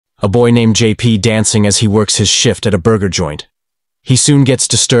a boy named JP dancing as he works his shift at a burger joint. He soon gets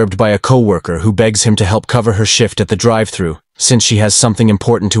disturbed by a co-worker who begs him to help cover her shift at the drive-thru, since she has something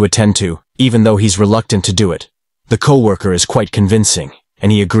important to attend to, even though he's reluctant to do it. The co-worker is quite convincing,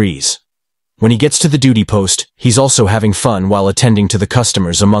 and he agrees. When he gets to the duty post, he's also having fun while attending to the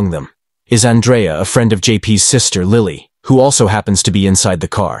customers. Among them is Andrea, a friend of JP's sister, Lily, who also happens to be inside the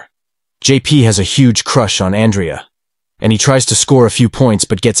car. JP has a huge crush on Andrea, and he tries to score a few points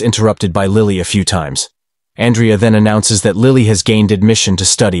but gets interrupted by Lily a few times. Andrea then announces that Lily has gained admission to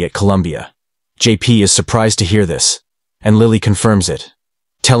study at Columbia. JP is surprised to hear this, and Lily confirms it,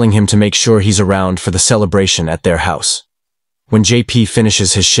 telling him to make sure he's around for the celebration at their house. When JP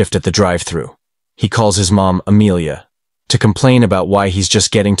finishes his shift at the drive-thru, he calls his mom, Amelia, to complain about why he's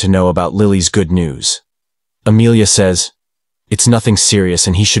just getting to know about Lily's good news. Amelia says it's nothing serious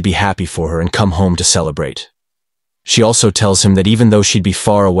and he should be happy for her and come home to celebrate. She also tells him that even though she'd be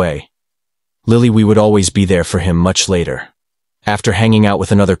far away, Lily would always be there for him much later. After hanging out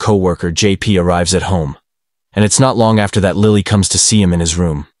with another co-worker, JP arrives at home, and it's not long after that Lily comes to see him in his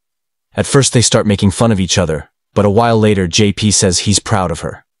room. At first they start making fun of each other, but a while later JP says he's proud of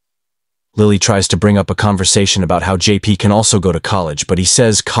her. Lily tries to bring up a conversation about how JP can also go to college, but he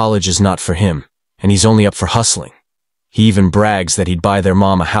says college is not for him, and he's only up for hustling. He even brags that he'd buy their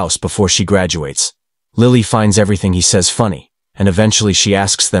mom a house before she graduates. Lily finds everything he says funny, and eventually she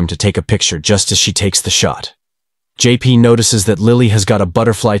asks them to take a picture just as she takes the shot. JP notices that Lily has got a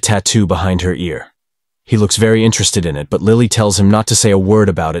butterfly tattoo behind her ear. He looks very interested in it, but Lily tells him not to say a word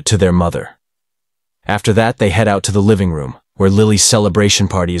about it to their mother. After that, they head out to the living room, where Lily's celebration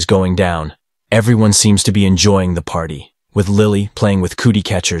party is going down. Everyone seems to be enjoying the party, with Lily playing with cootie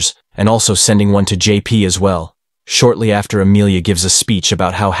catchers, and also sending one to JP as well. Shortly after, Amelia gives a speech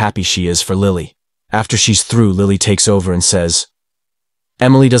about how happy she is for Lily. After she's through, Lily takes over and says,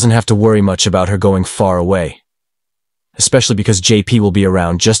 Emily doesn't have to worry much about her going far away, especially because JP will be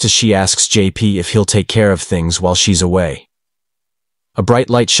around, just as she asks JP if he'll take care of things while she's away. A bright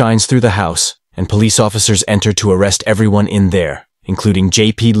light shines through the house, and police officers enter to arrest everyone in there, including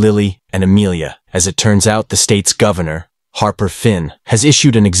JP, Lily, and Amelia. As it turns out, the state's governor, Harper Finn, has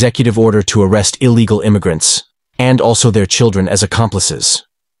issued an executive order to arrest illegal immigrants, and also their children as accomplices,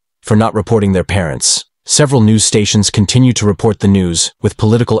 for not reporting their parents. Several news stations continue to report the news, with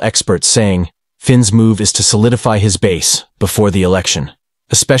political experts saying Finn's move is to solidify his base before the election,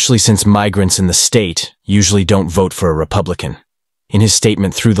 especially since migrants in the state usually don't vote for a Republican. In his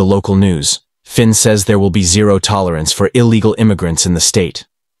statement through the local news, Finn says there will be zero tolerance for illegal immigrants in the state.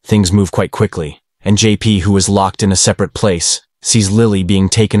 Things move quite quickly, and JP, who is locked in a separate place, sees Lily being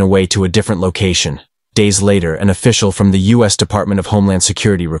taken away to a different location. Days later, an official from the U.S. Department of Homeland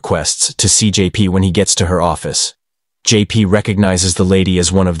Security requests to see JP when he gets to her office. JP recognizes the lady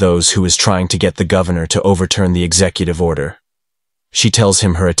as one of those who is trying to get the governor to overturn the executive order. She tells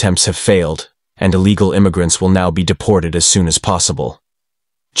him her attempts have failed, and illegal immigrants will now be deported as soon as possible.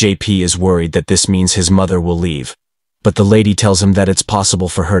 JP is worried that this means his mother will leave, but the lady tells him that it's possible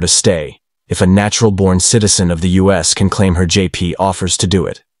for her to stay if a natural-born citizen of the U.S. can claim her. JP offers to do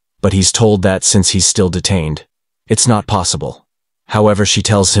it, but he's told that since he's still detained, it's not possible. However, she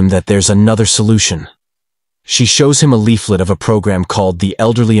tells him that there's another solution. She shows him a leaflet of a program called the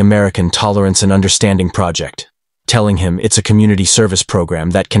Elderly American Tolerance and Understanding Project, telling him it's a community service program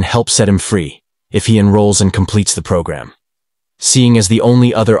that can help set him free if he enrolls and completes the program. Seeing as the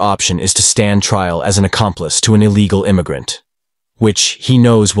only other option is to stand trial as an accomplice to an illegal immigrant, which he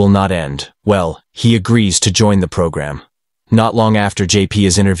knows will not end, well, he agrees to join the program. Not long after, JP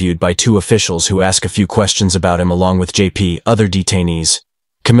is interviewed by two officials who ask a few questions about him along with JP. Other detainees,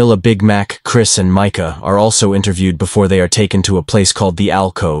 Camilla, Big Mac, Chris, and Micah, are also interviewed before they are taken to a place called the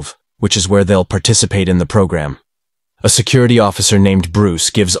Alcove, which is where they'll participate in the program. A security officer named Bruce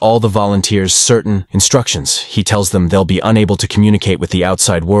gives all the volunteers certain instructions. He tells them they'll be unable to communicate with the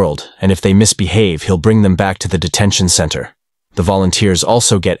outside world, and if they misbehave, he'll bring them back to the detention center. The volunteers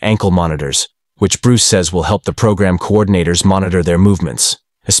also get ankle monitors, which Bruce says will help the program coordinators monitor their movements,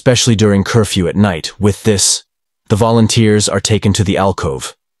 especially during curfew at night. With this, the volunteers are taken to the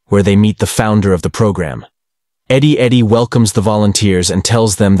alcove, where they meet the founder of the program. Eddie welcomes the volunteers and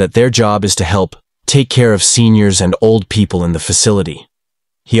tells them that their job is to help take care of seniors and old people in the facility.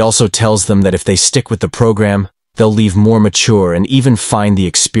 He also tells them that if they stick with the program, they'll leave more mature and even find the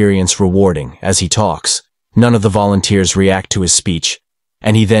experience rewarding. As he talks, none of the volunteers react to his speech,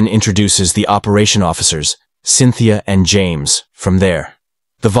 and he then introduces the operation officers, Cynthia and James. From there,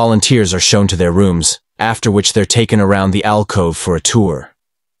 the volunteers are shown to their rooms, after which they're taken around the alcove for a tour.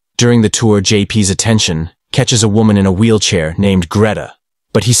 During the tour, JP's attention catches a woman in a wheelchair named Greta,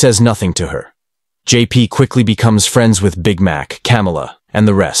 but he says nothing to her. JP quickly becomes friends with Big Mac, Camilla, and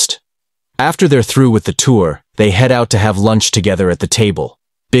the rest. After they're through with the tour, they head out to have lunch together at the table.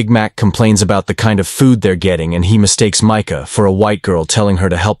 Big Mac complains about the kind of food they're getting, and he mistakes Micah for a white girl, telling her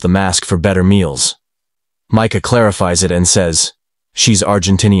to help them ask for better meals. Micah clarifies it and says she's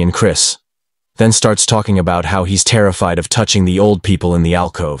Argentinian Chris, then starts talking about how he's terrified of touching the old people in the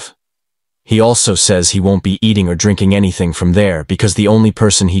alcove. He also says he won't be eating or drinking anything from there because the only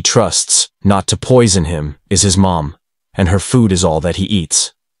person he trusts not to poison him is his mom, and her food is all that he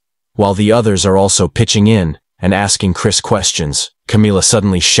eats. While the others are also pitching in and asking Chris questions, Camila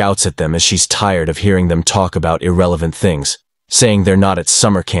suddenly shouts at them as she's tired of hearing them talk about irrelevant things, saying they're not at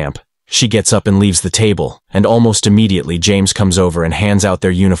summer camp. She gets up and leaves the table, and almost immediately James comes over and hands out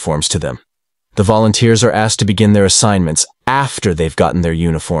their uniforms to them. The volunteers are asked to begin their assignments after they've gotten their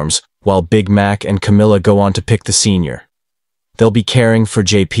uniforms, while Big Mac and Camilla go on to pick the senior they'll be caring for.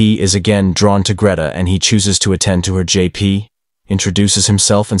 JP is again drawn to Greta, and he chooses to attend to her. JP introduces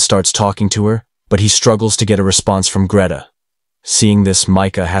himself and starts talking to her, but he struggles to get a response from Greta. Seeing this,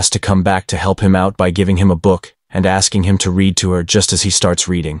 Micah has to come back to help him out by giving him a book and asking him to read to her just as he starts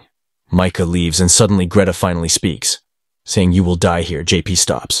reading. Micah leaves, and suddenly Greta finally speaks, saying, "You will die here." JP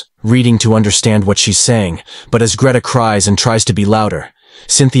stops reading to understand what she's saying, but as Greta cries and tries to be louder,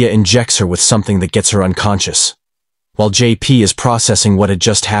 Cynthia injects her with something that gets her unconscious. While JP is processing what had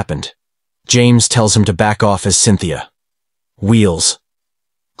just happened, James tells him to back off as Cynthia wheels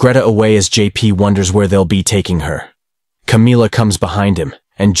Greta away as JP wonders where they'll be taking her. Camila comes behind him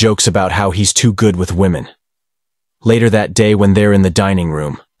and jokes about how he's too good with women. Later that day, when they're in the dining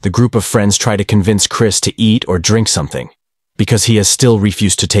room, the group of friends try to convince Chris to eat or drink something, because he has still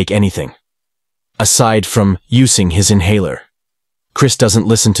refused to take anything, aside from using his inhaler. Chris doesn't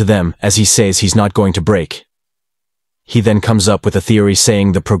listen to them as he says he's not going to break. He then comes up with a theory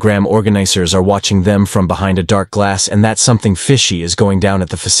saying the program organizers are watching them from behind a dark glass and that something fishy is going down at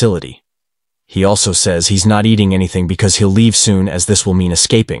the facility. He also says he's not eating anything because he'll leave soon, as this will mean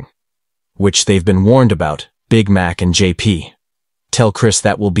escaping, which they've been warned about. Big Mac and JP tell Chris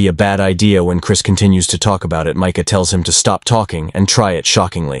that will be a bad idea. When Chris continues to talk about it, Micah tells him to stop talking and try it.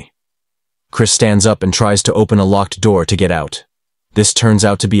 Shockingly, Chris stands up and tries to open a locked door to get out. This turns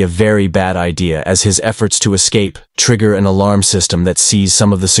out to be a very bad idea, as his efforts to escape trigger an alarm system that sees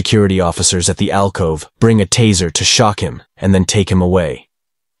some of the security officers at the alcove bring a taser to shock him and then take him away.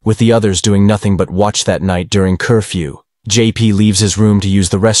 With the others doing nothing but watch that night during curfew, JP leaves his room to use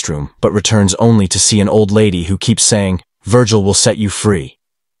the restroom, but returns only to see an old lady who keeps saying, "Virgil will set you free."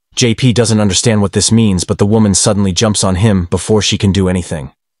 JP doesn't understand what this means, but the woman suddenly jumps on him before she can do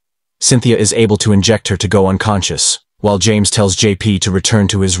anything. Cynthia is able to inject her to go unconscious, while James tells JP to return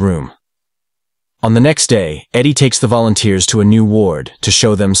to his room. On the next day, Eddie takes the volunteers to a new ward to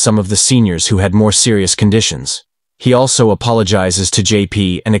show them some of the seniors who had more serious conditions. He also apologizes to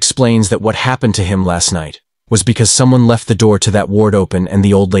JP and explains that what happened to him last night was because someone left the door to that ward open and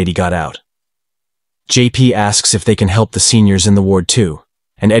the old lady got out. JP asks if they can help the seniors in the ward too,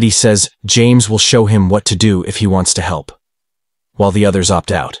 and Eddie says James will show him what to do if he wants to help, while the others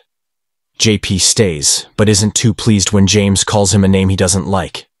opt out. JP stays, but isn't too pleased when James calls him a name he doesn't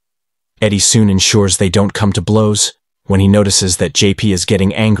like. Eddie soon ensures they don't come to blows when he notices that JP is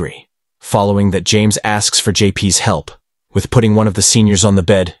getting angry, following that James asks for JP's help with putting one of the seniors on the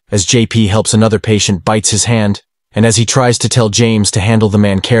bed, as JP helps another patient bites his hand, and as he tries to tell James to handle the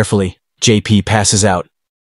man carefully, JP passes out